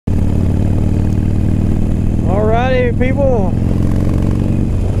Alright people,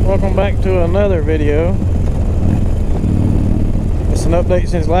 welcome back to another video. It's an update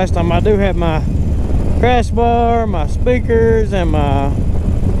since last time. I do have my crash bar, my speakers, and my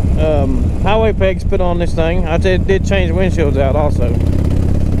highway pegs put on this thing. I did change windshields out also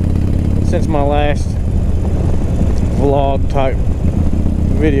since my last vlog type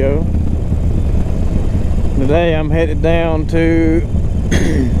video. Today I'm headed down to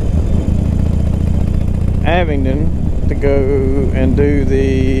Abbingdon to go and do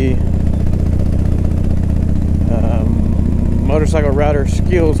the motorcycle rider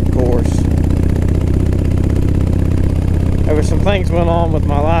skills course. There were some things went on with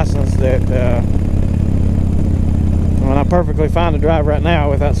my license that when I'm perfectly fine to drive right now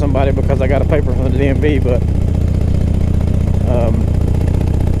without somebody because I got a paper from the DMV, but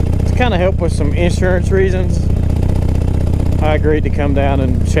to kind of help with some insurance reasons, I agreed to come down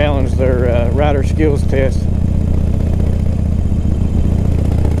and challenge their rider skills test.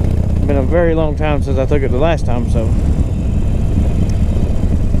 It's been a very long time since I took it the last time, so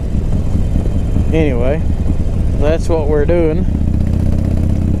anyway, that's what we're doing.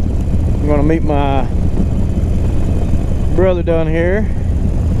 I'm gonna meet my brother down here,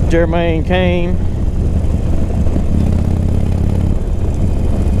 Jermaine Kane.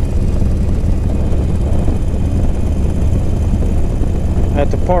 At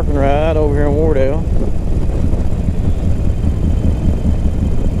the parking ride over here in Wardell.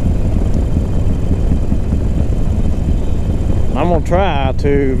 I'm gonna try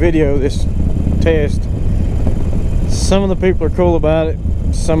to video this test. Some of the people are cool about it,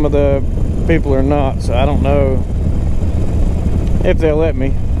 some of the people are not, so I don't know if they'll let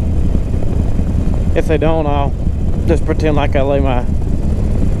me. If they don't, I'll just pretend like I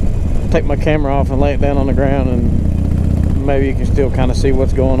take my camera off and lay it down on the ground, and maybe you can still kind of see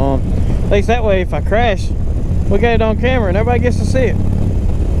what's going on. At least that way, if I crash, we got it on camera and everybody gets to see it.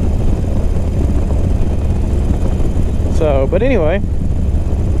 So, but anyway,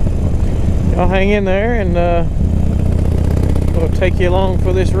 y'all hang in there, and we'll take you along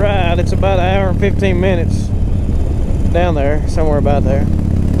for this ride. It's about an hour and 15 minutes down there, somewhere about there.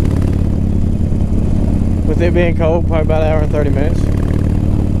 With it being cold, probably about an hour and 30 minutes.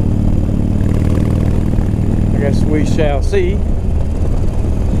 I guess we shall see.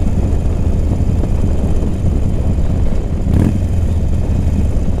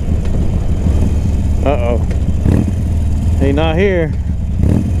 Uh-oh. He's not here.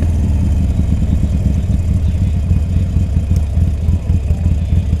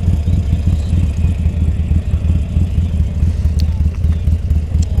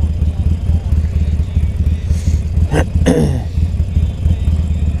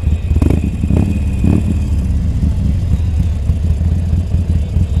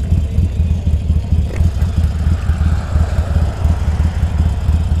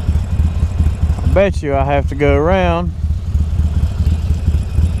 Bet you I have to go around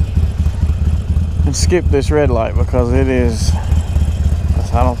and skip this red light because it is,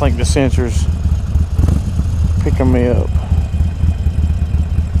 I don't think the sensor's picking me up.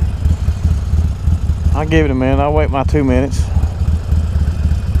 I'll give it a minute. I'll wait my 2 minutes,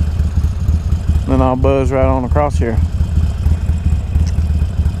 then I'll buzz right on across here,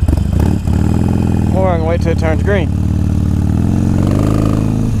 or I can wait till it turns green.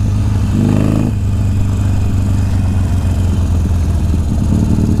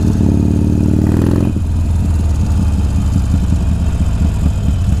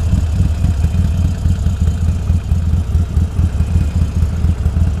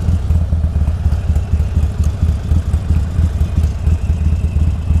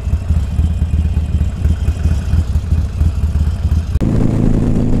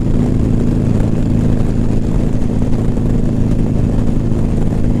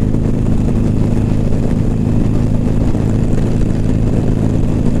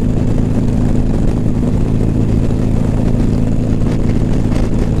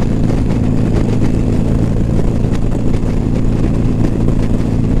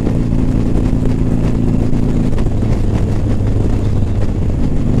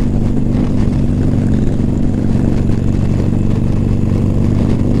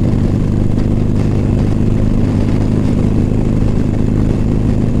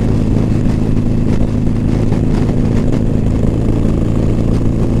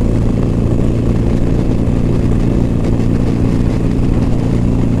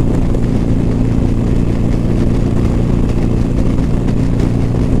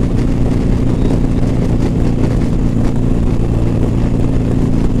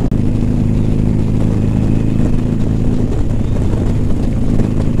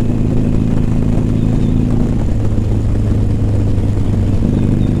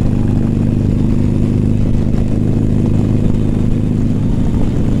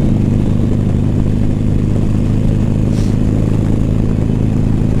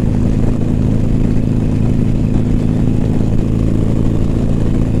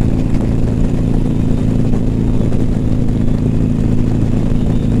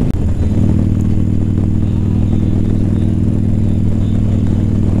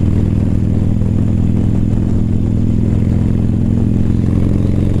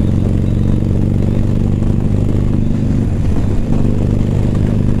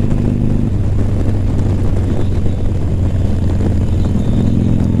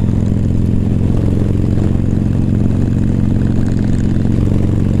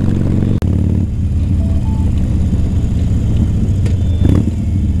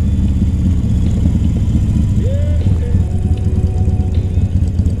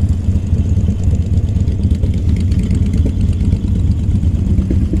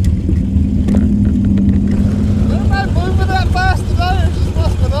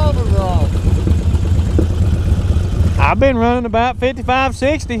 been running about 55,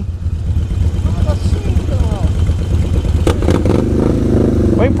 60. We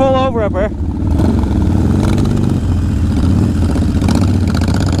can pull over up there.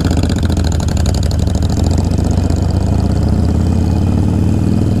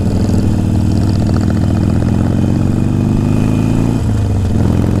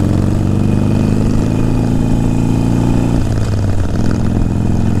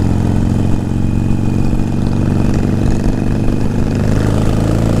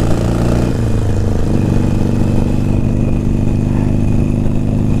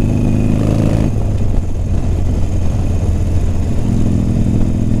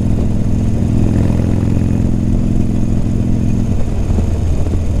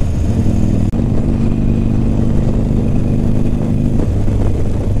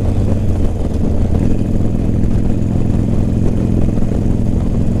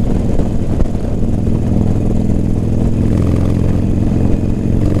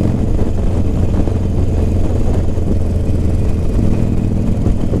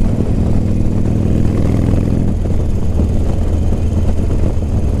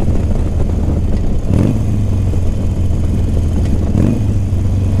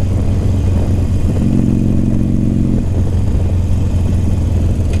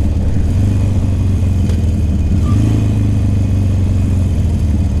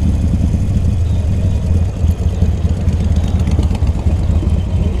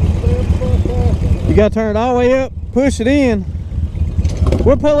 You gotta turn it all the way up, push it in.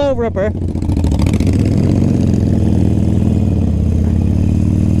 We'll pull over up there.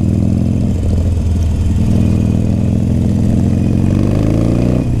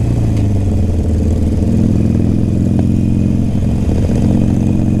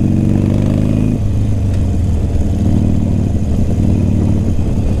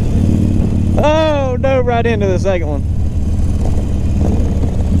 Oh, dove right into the second one.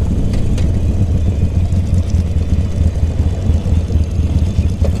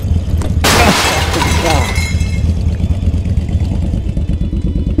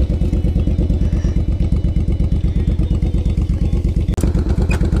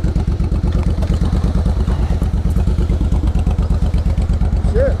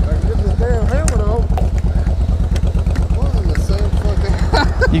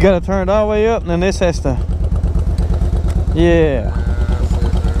 You gotta turn it all the way up, and then this has to. Yeah.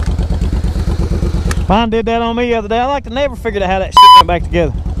 Mine did that on me the other day. I like to never figure out how that shit went back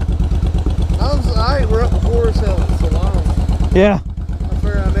together. I ain't rough before as hell so long. Yeah. I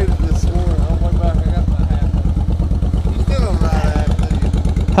figured I needed this morning. I went back and got my half. You still don't ride half, do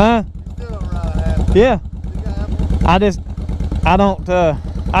you? Huh? You still don't ride half. Yeah. You got half one?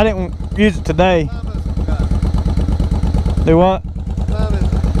 I didn't use it today. Time is it got? Do what? Time is it?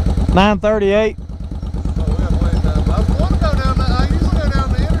 9:38. Oh, we have plenty of time. I was going to go down the, I usually go down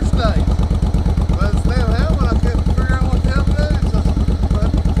the interstate. But it's damn hell when I couldn't figure out what the hell to do. So I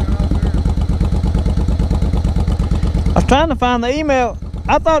turn off here. I was trying to find the email.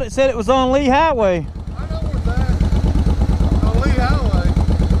 I thought it said it was on Lee Highway. I know where it's at. On Lee Highway.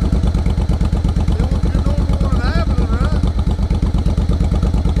 You're normal one in Abbingdon,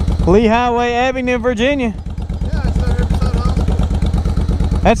 right? Lee Highway, Abbingdon, Virginia. Yeah, it's there beside the hospital.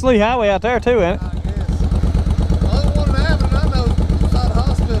 That's Lee Highway out there too, ain't it? I guess. The other one in Abbington I know is beside the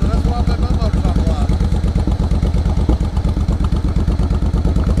hospital. That's where I made my motorcycle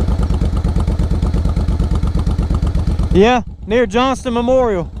license. Yeah, near Johnston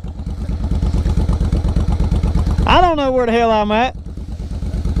Memorial. I don't know where the hell I'm at.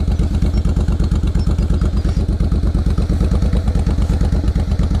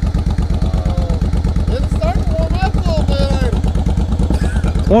 It's starting to warm up a little bit, ain't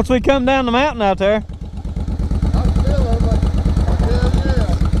it? Once we come down the mountain out there. I feel it, but hell yeah.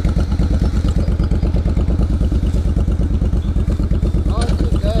 I like to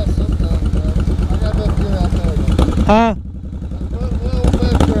gas sometimes, bro. I got that good out there. Huh? Little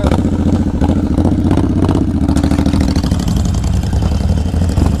bit crap.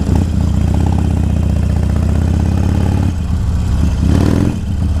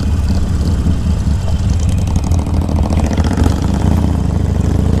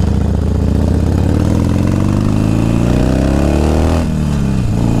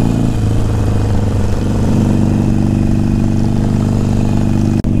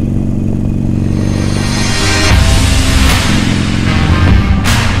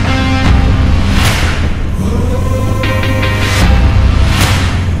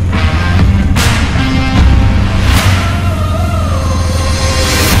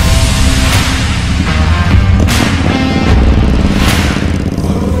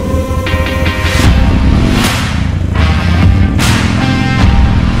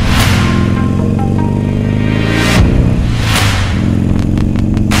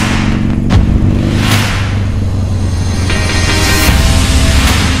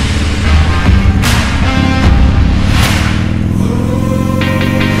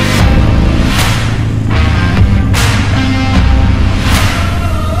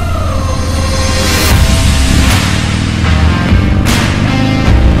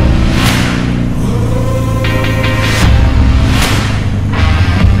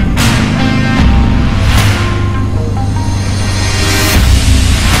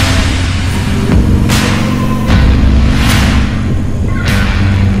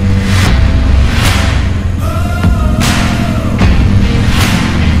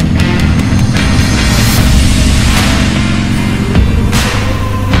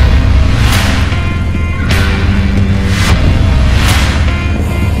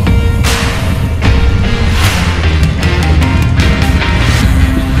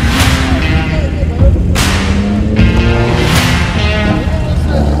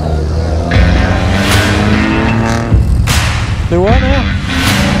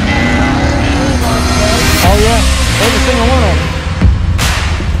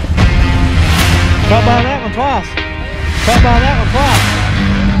 Caught by that one twice. Caught by that one twice.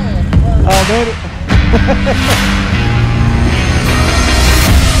 Oh, did it?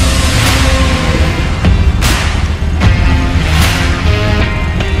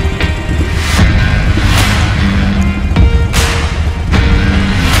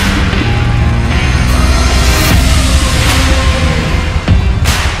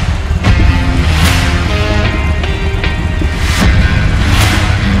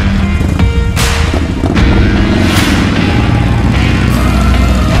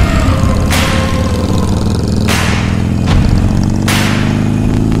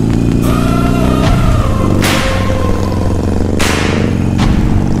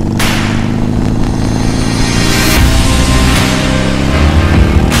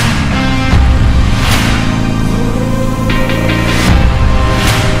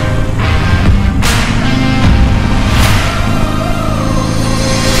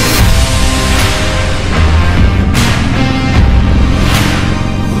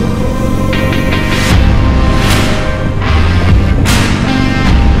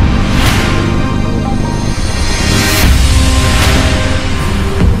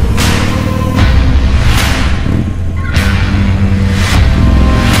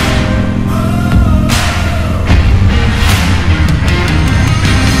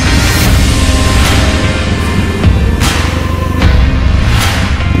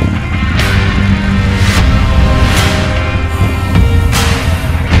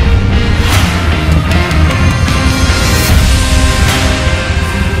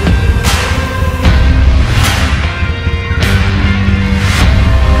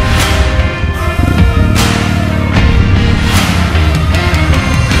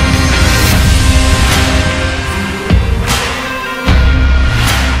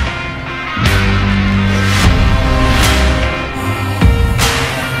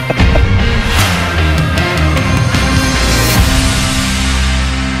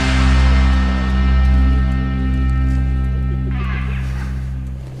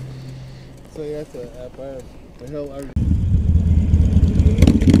 See, that's a bad. The hell are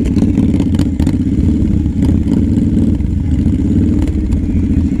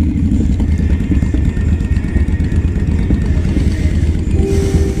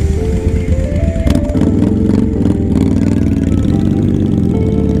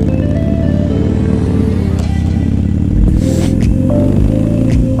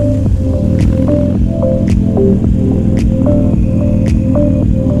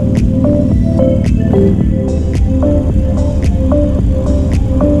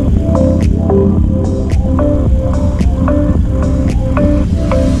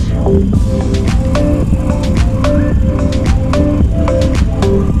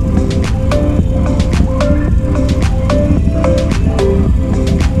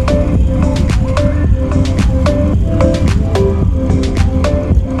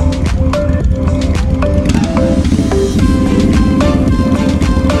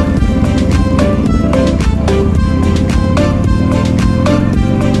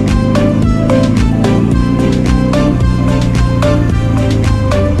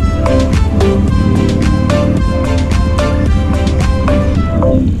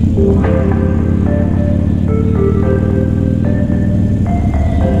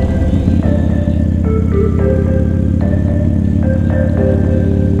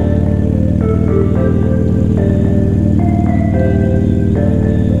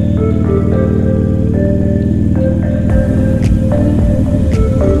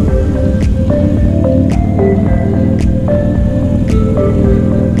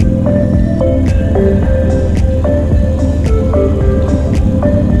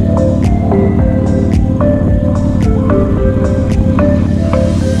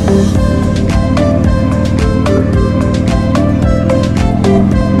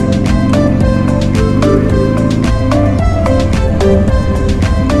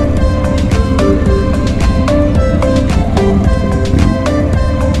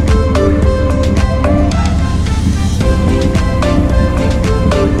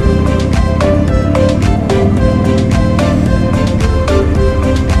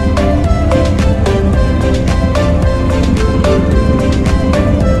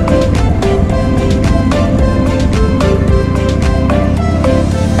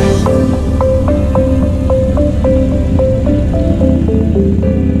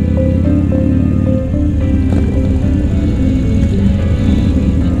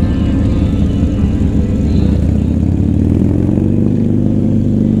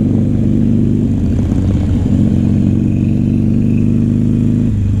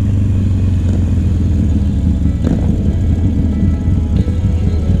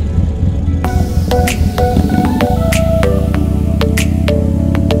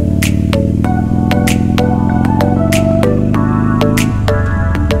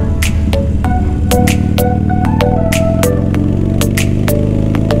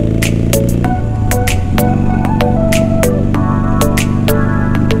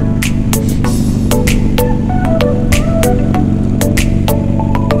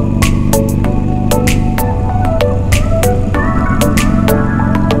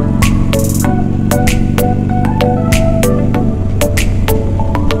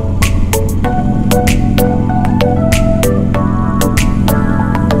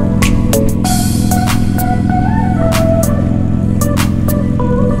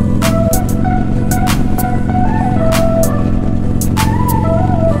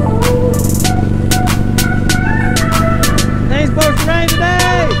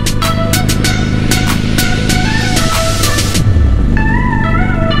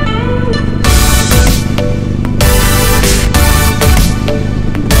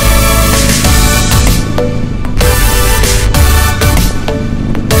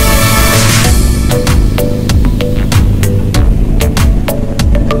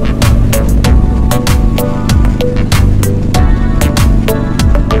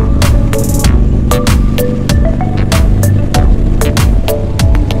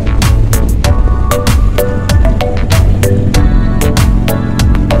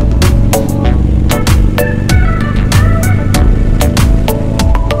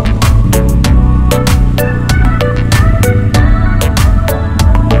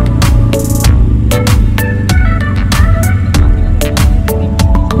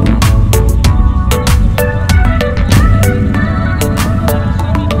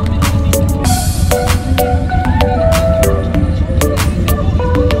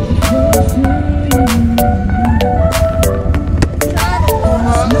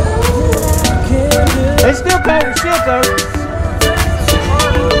still cold as shit though.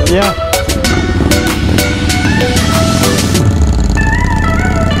 Yeah.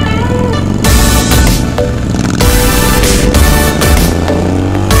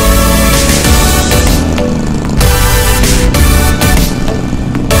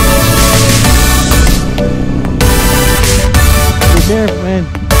 Be careful, man.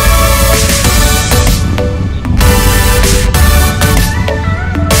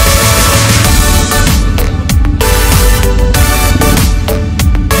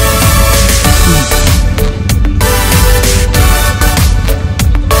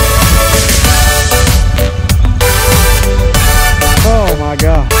 Oh my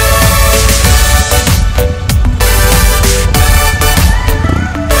God.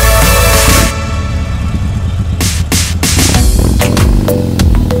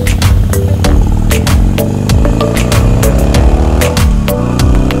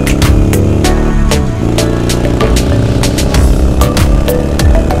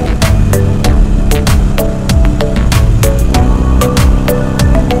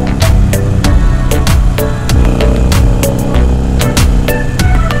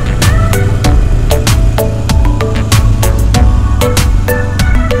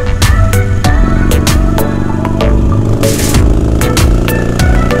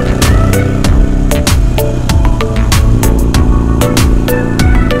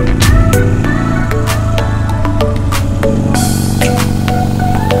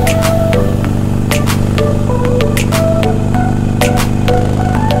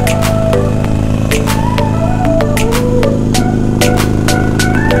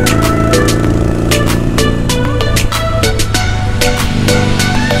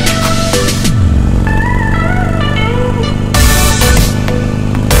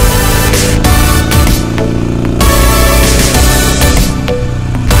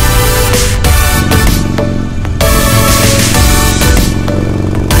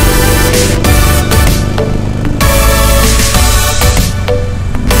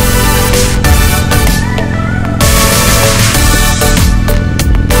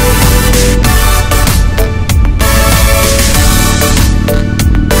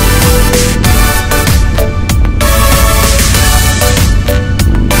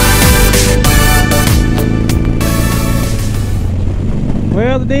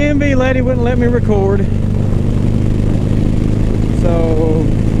 Well, the DMV lady wouldn't let me record, so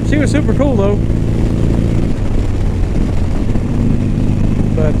she was super cool though.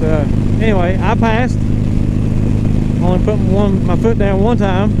 But anyway, I passed. Only put my foot down one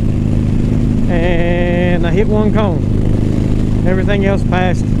time, and I hit one cone. Everything else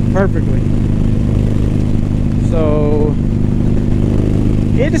passed perfectly. So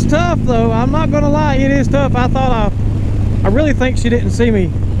it is tough though. I'm not gonna lie, it is tough. I really think she didn't see me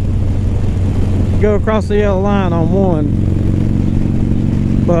go across the yellow line on one,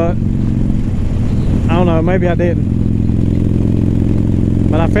 but I don't know, maybe I didn't,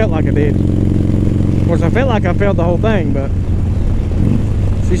 but I felt like I did. Of course, I felt like I felt the whole thing, but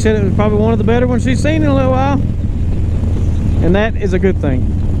she said it was probably one of the better ones she's seen in a little while, and that is a good thing,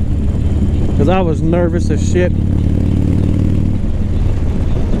 because I was nervous as shit.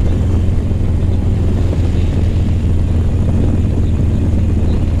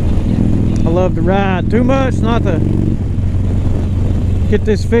 I love to ride too much not to get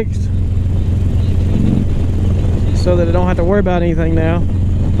this fixed so that I don't have to worry about anything now.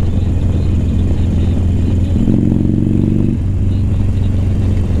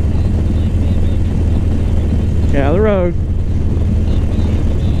 Get out of the road.